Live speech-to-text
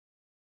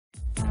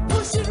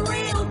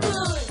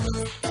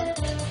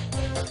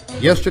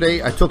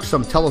Yesterday, I took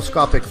some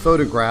telescopic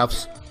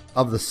photographs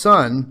of the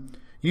sun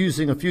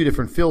using a few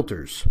different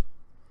filters.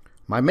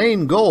 My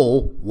main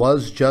goal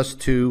was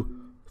just to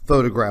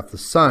photograph the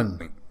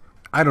sun.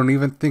 I don't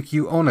even think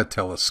you own a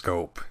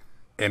telescope.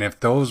 And if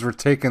those were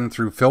taken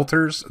through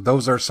filters,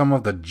 those are some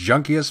of the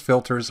junkiest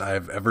filters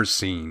I've ever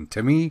seen.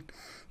 To me,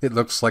 it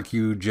looks like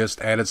you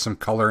just added some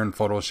color in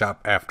Photoshop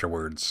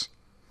afterwards.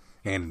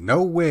 And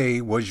no way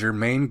was your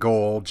main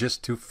goal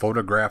just to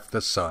photograph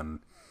the sun.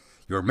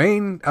 Your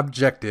main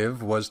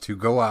objective was to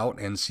go out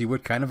and see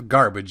what kind of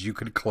garbage you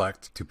could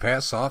collect to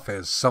pass off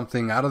as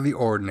something out of the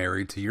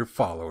ordinary to your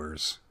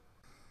followers.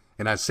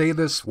 And I say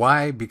this,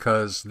 why?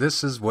 Because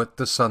this is what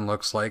the sun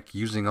looks like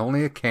using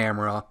only a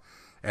camera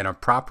and a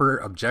proper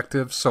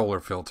objective solar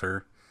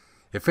filter.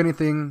 If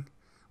anything,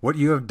 what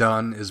you have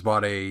done is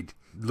bought a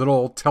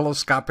little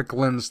telescopic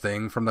lens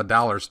thing from the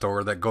dollar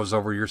store that goes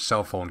over your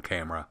cell phone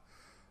camera.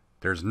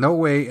 There's no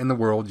way in the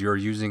world you're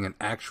using an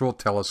actual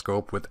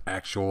telescope with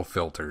actual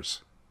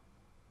filters.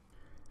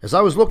 As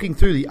I was looking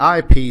through the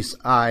eyepiece,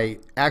 I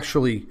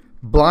actually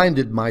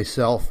blinded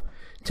myself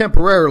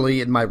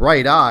temporarily in my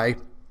right eye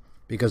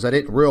because I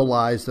didn't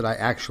realize that I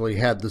actually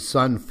had the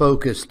sun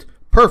focused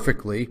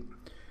perfectly.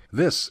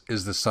 This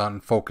is the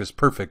sun focused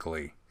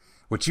perfectly.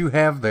 What you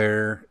have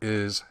there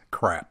is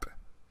crap.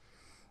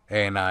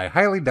 And I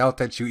highly doubt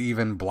that you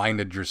even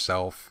blinded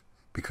yourself,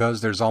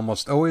 because there's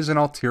almost always an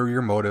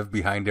ulterior motive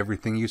behind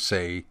everything you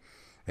say,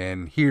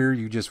 and here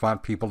you just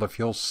want people to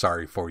feel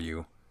sorry for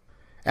you.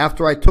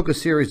 After I took a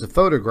series of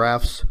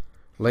photographs,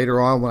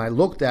 later on when I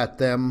looked at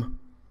them,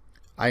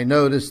 I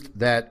noticed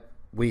that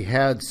we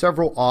had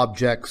several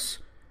objects,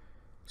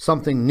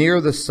 something near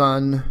the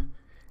sun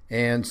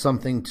and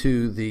something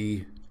to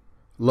the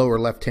lower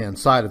left-hand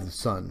side of the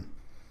sun.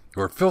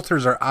 Your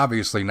filters are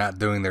obviously not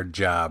doing their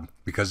job,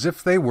 because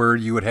if they were,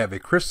 you would have a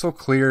crystal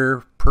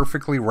clear,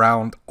 perfectly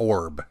round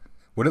orb.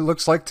 What it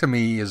looks like to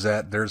me is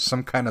that there's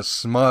some kind of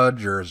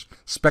smudge or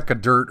speck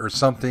of dirt or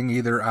something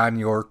either on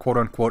your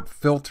quote-unquote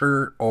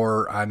filter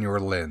or on your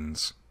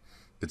lens.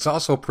 It's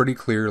also pretty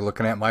clear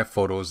looking at my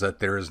photos that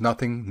there is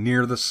nothing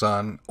near the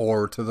sun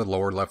or to the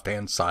lower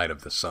left-hand side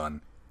of the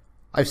sun.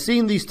 I've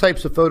seen these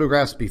types of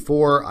photographs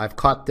before. I've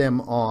caught them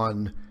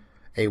on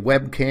a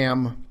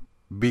webcam.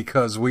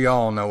 Because we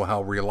all know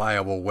how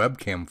reliable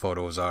webcam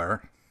photos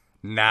are.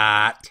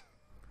 Not.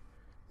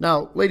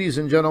 Now, ladies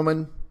and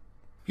gentlemen,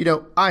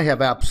 I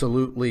have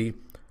absolutely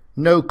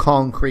no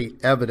concrete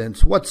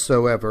evidence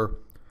whatsoever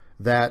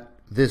that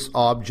this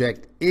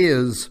object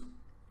is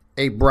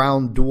a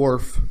brown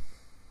dwarf.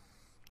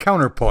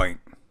 Counterpoint.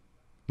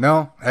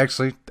 No,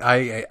 actually,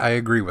 I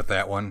agree with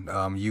that one.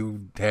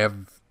 You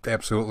have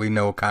absolutely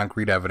no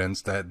concrete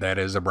evidence that that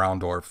is a brown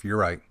dwarf. You're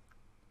right.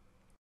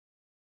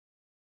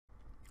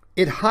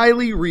 It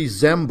highly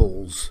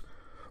resembles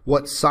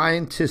what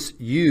scientists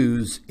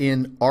use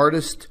in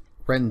artist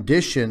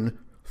rendition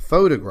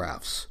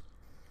photographs.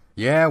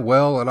 Yeah,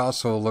 well, it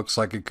also looks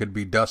like it could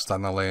be dust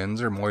on the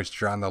lens, or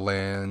moisture on the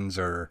lens,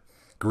 or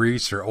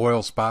grease or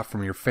oil spot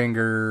from your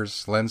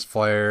fingers, lens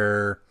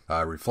flare,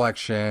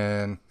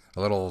 reflection,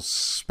 a little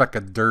speck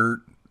of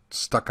dirt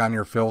stuck on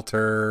your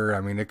filter. I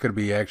mean, it could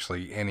be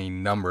actually any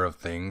number of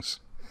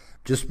things.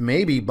 Just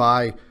maybe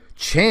by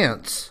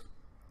chance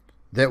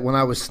that when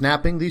I was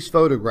snapping these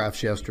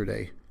photographs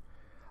yesterday,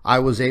 I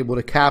was able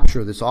to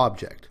capture this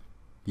object.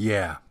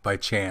 Yeah, by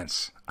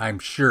chance. I'm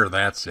sure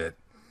that's it.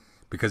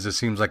 Because it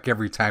seems like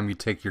every time you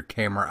take your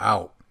camera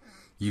out,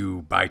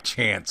 you by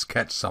chance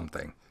catch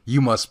something.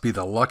 You must be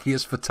the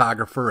luckiest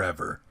photographer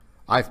ever.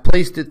 I've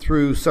placed it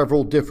through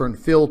several different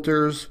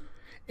filters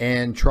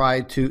and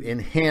tried to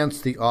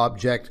enhance the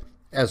object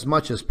as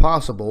much as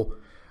possible,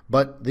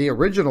 but the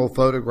original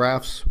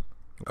photographs...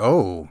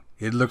 Oh,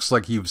 it looks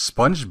like you've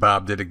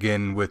SpongeBobbed it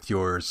again with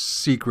your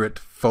secret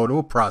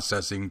photo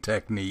processing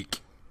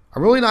technique.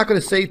 I'm really not going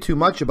to say too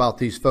much about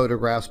these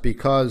photographs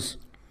because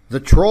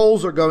the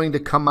trolls are going to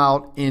come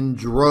out in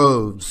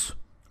droves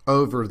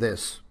over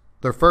this.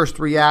 Their first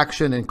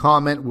reaction and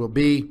comment will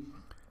be,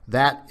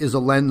 that is a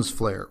lens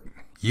flare.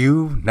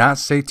 You not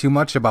say too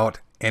much about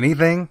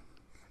anything?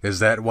 Is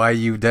that why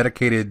you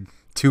dedicated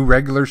 2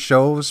 regular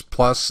shows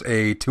plus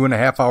a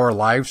 2.5-hour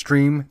live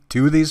stream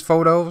to these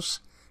photos?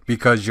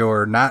 Because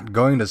you're not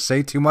going to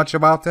say too much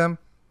about them?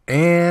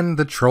 And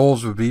the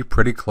trolls would be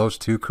pretty close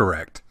to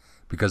correct.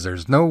 Because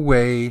there's no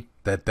way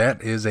that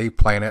that is a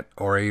planet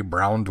or a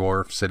brown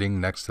dwarf sitting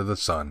next to the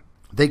sun.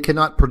 They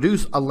cannot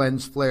produce a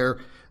lens flare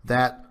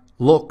that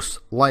looks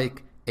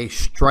like a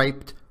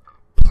striped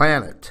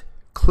planet,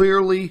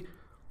 clearly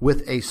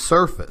with a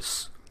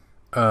surface.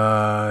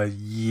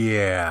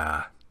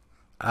 Yeah.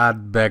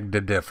 I'd beg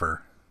to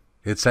differ.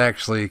 It's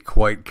actually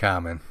quite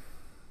common.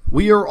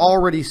 We are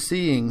already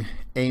seeing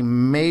a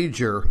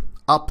major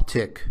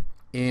uptick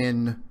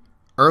in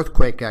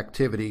earthquake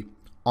activity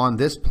on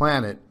this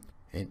planet,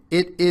 and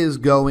it is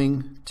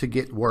going to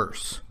get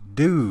worse.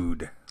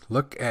 Dude,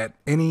 look at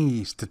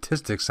any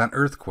statistics on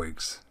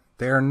earthquakes.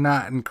 They are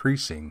not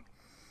increasing.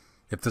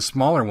 If the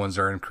smaller ones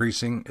are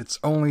increasing, it's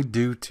only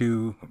due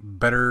to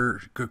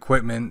better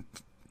equipment,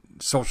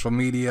 social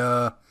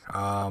media.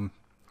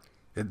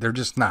 They're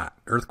just not.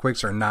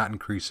 Earthquakes are not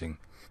increasing.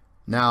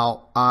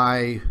 Now,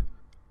 I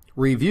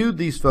reviewed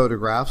these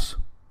photographs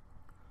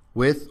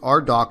with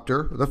our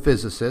doctor, the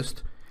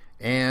physicist,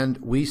 and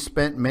we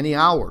spent many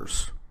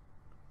hours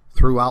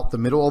throughout the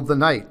middle of the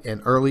night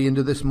and early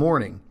into this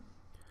morning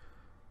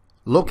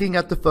looking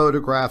at the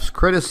photographs,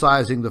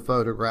 criticizing the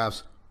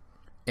photographs,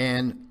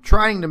 and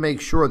trying to make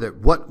sure that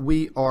what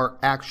we are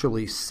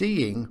actually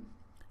seeing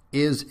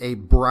is a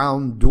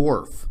brown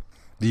dwarf.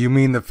 Do you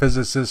mean the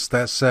physicist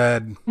that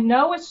said,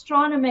 no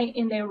astronomer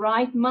in their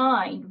right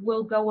mind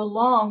will go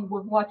along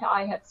with what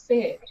I have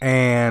said?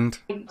 And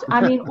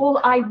I mean,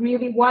 all I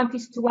really want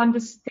is to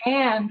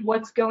understand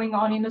what's going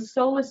on in the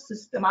solar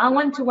system. I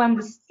want to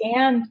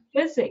understand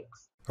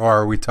physics. Or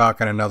are we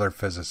talking another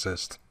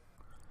physicist?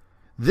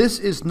 This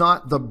is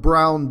not the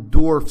brown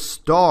dwarf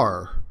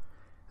star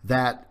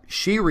that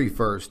she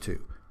refers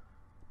to,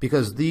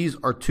 because these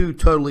are two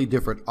totally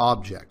different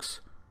objects.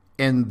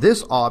 And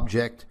this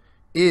object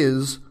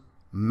is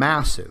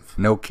massive.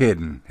 No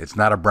kidding. It's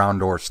not a brown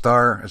dwarf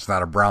star. It's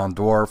not a brown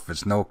dwarf.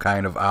 It's no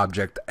kind of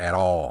object at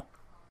all.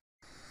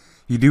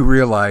 You do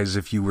realize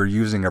if you were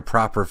using a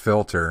proper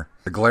filter,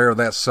 the glare of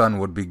that sun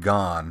would be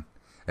gone,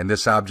 and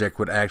this object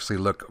would actually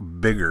look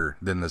bigger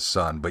than the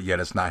sun, but yet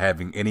it's not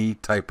having any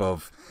type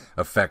of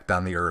effect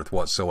on the Earth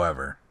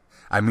whatsoever.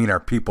 I mean, are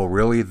people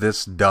really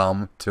this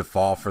dumb to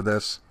fall for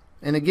this?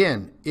 And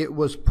again, it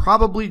was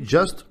probably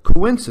just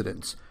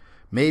coincidence.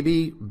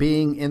 Maybe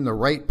being in the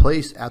right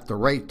place at the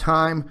right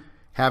time,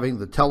 having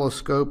the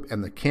telescope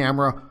and the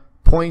camera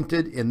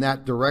pointed in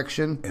that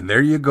direction. And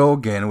there you go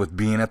again with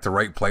being at the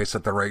right place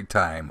at the right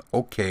time.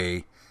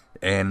 Okay,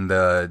 and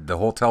the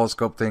whole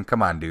telescope thing,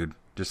 come on, dude.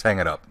 Just hang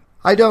it up.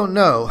 I don't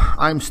know.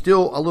 I'm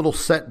still a little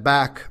set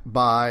back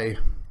by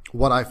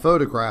what I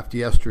photographed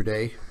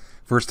yesterday.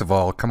 First of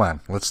all, come on,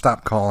 let's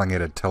stop calling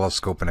it a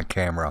telescope and a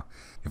camera.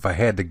 If I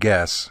had to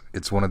guess,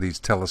 it's one of these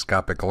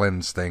telescopic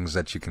lens things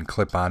that you can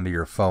clip onto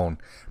your phone.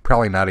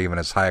 Probably not even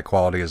as high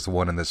quality as the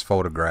one in this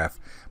photograph.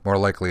 More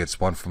likely it's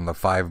one from the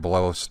Five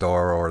Below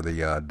store or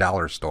the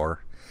dollar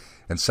store.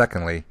 And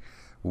secondly,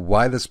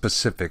 why the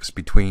specifics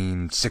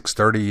between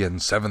 6:30 and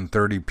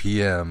 7:30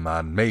 p.m.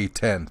 on May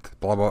 10th?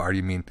 Blah, blah. Are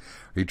you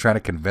trying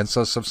to convince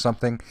us of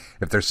something?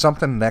 If there's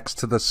something next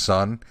to the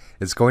sun,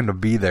 it's going to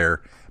be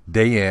there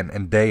day in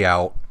and day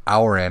out,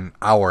 hour in,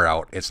 hour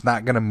out. It's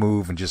not going to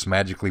move and just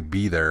magically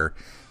be there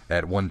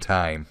at one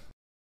time.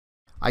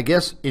 I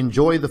guess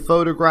enjoy the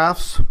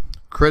photographs,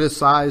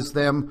 criticize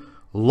them,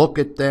 look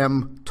at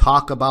them,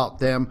 talk about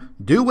them,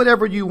 do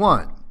whatever you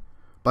want.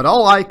 But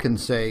all I can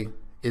say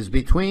is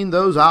between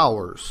those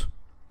hours,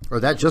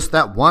 or just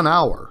that 1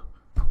 hour,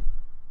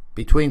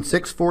 between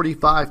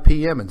 6:45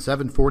 p.m. and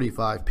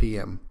 7:45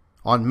 p.m.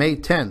 on May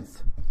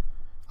 10th,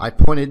 I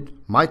pointed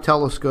my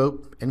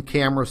telescope and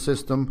camera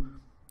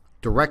system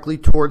directly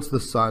towards the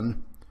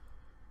sun,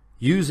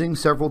 using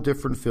several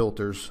different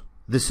filters.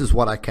 This is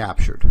what I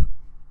captured.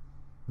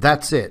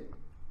 That's it.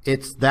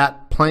 It's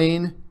that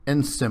plain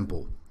and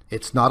simple.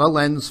 It's not a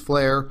lens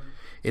flare.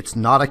 It's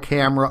not a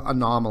camera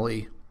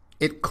anomaly.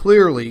 It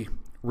clearly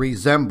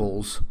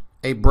resembles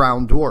a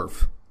brown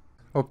dwarf.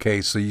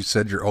 Okay, so you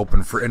said you're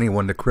open for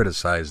anyone to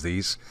criticize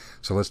these.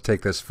 So let's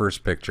take this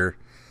first picture.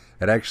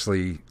 It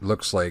actually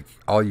looks like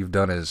all you've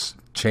done is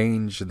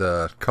change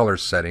the color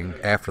setting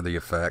after the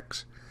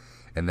effects,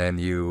 and then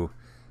you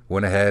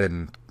went ahead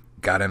and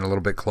got in a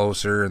little bit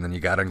closer, and then you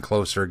got in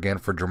closer again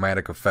for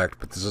dramatic effect,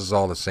 but this is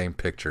all the same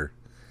picture.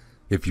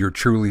 If you're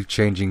truly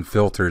changing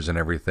filters and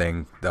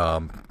everything,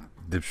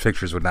 the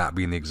pictures would not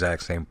be in the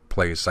exact same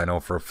place. I know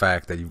for a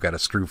fact that you've got to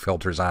screw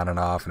filters on and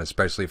off, and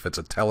especially if it's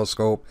a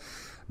telescope,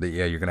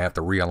 you're going to have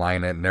to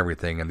realign it and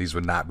everything, and these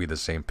would not be the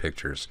same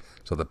pictures.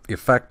 So the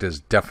effect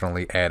is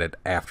definitely added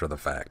after the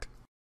fact.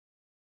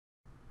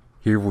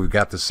 Here we've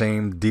got the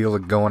same deal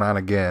going on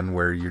again,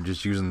 where you're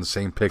just using the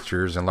same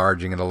pictures,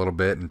 enlarging it a little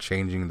bit and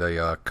changing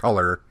the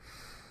color.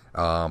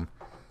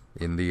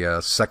 In the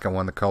second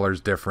one, the color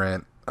is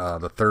different.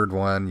 The third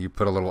one, you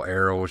put a little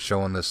arrow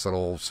showing this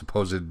little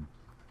supposed,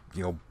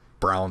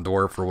 brown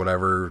dwarf or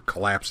whatever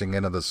collapsing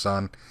into the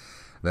sun.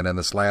 Then in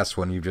this last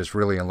one, you just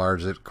really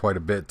enlarged it quite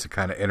a bit to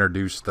kind of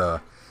introduce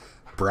the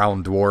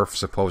brown dwarf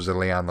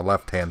supposedly on the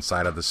left-hand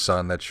side of the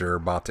sun that you're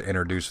about to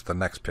introduce with the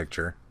next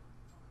picture.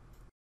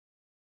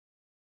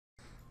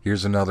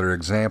 Here's another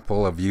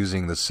example of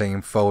using the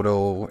same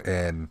photo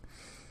and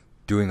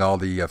doing all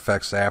the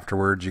effects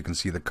afterwards. You can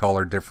see the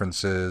color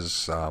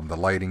differences, the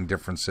lighting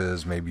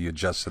differences. Maybe you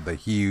adjusted the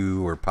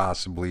hue or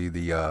possibly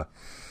the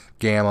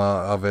gamma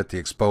of it, the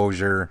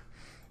exposure.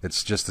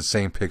 It's just the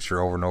same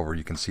picture over and over.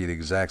 You can see the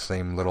exact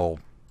same little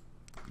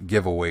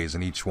giveaways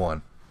in each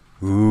one.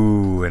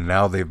 Ooh, and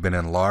now they've been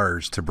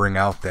enlarged to bring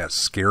out that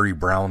scary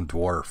brown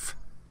dwarf.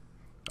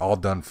 All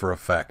done for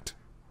effect.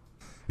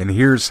 And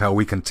here's how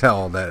we can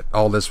tell that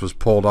all this was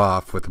pulled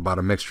off with about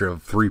a mixture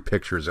of 3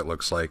 pictures, it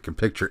looks like. In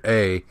picture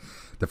A,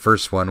 the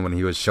first one, when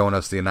he was showing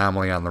us the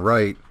anomaly on the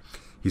right,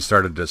 he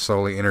started to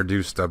slowly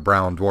introduce the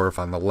brown dwarf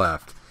on the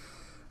left.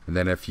 And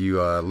then if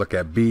you look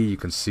at B, you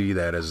can see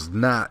that is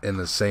not in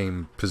the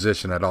same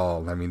position at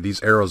all. I mean,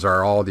 these arrows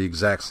are all the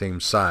exact same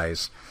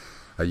size.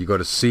 You go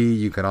to C,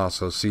 you can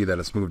also see that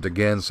it's moved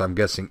again. So I'm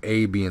guessing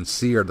A, B, and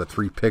C are the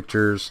 3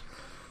 pictures.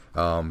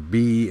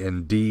 B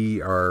and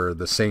D are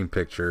the same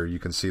picture. You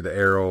can see the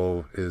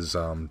arrow is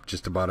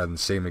just about in the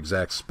same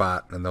exact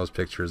spot in those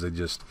pictures. They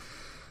just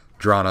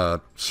drawn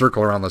a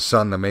circle around the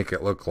sun to make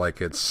it look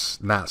like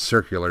it's not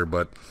circular,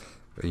 but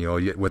you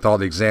know, with all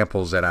the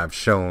examples that I've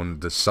shown,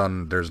 the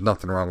sun, there's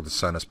nothing wrong with the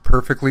sun. It's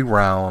perfectly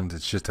round.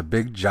 It's just a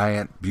big,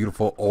 giant,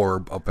 beautiful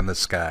orb up in the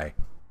sky.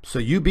 So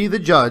you be the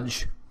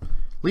judge.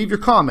 Leave your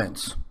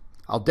comments.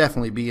 I'll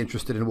definitely be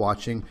interested in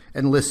watching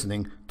and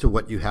listening to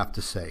what you have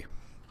to say.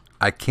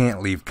 I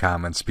can't leave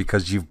comments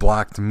because you've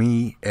blocked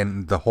me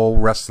and the whole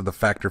rest of the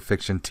Fact or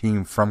Fiction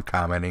team from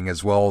commenting,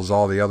 as well as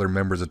all the other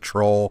members of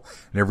Troll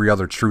and every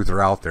other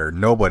truther out there.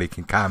 Nobody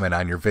can comment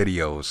on your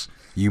videos.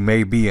 You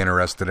may be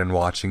interested in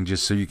watching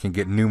just so you can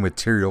get new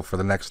material for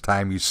the next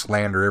time you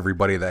slander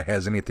everybody that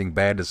has anything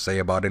bad to say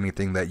about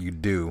anything that you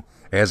do.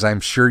 As I'm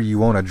sure you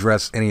won't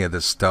address any of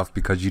this stuff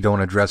because you don't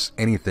address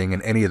anything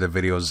in any of the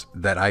videos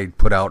that I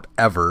put out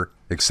ever,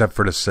 except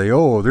for to say,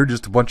 oh, they're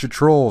just a bunch of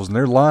trolls and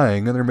they're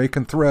lying and they're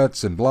making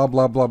threats and blah,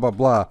 blah, blah, blah,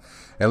 blah.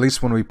 At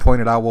least when we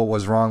pointed out what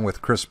was wrong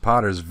with Chris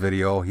Potter's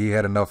video, he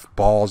had enough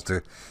balls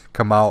to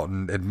come out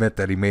and admit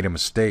that he made a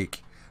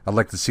mistake. I'd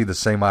like to see the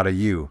same out of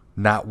you.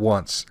 Not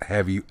once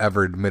have you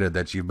ever admitted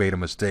that you've made a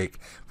mistake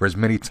for as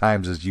many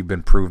times as you've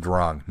been proved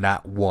wrong.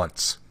 Not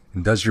once.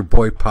 And does your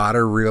boy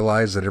Potter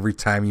realize that every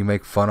time you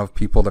make fun of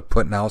people that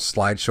putting out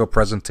slideshow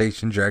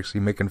presentations, you're actually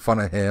making fun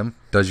of him?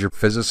 Does your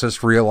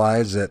physicist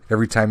realize that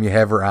every time you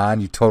have her on,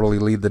 you totally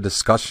lead the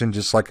discussion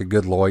just like a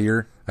good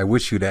lawyer? I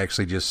wish you'd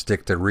actually just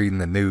stick to reading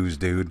the news,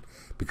 dude,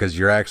 because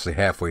you're actually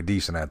halfway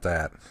decent at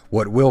that.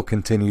 What will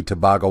continue to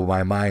boggle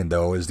my mind,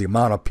 though, is the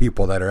amount of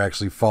people that are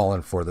actually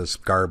falling for this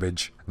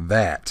garbage.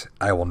 That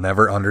I will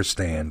never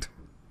understand.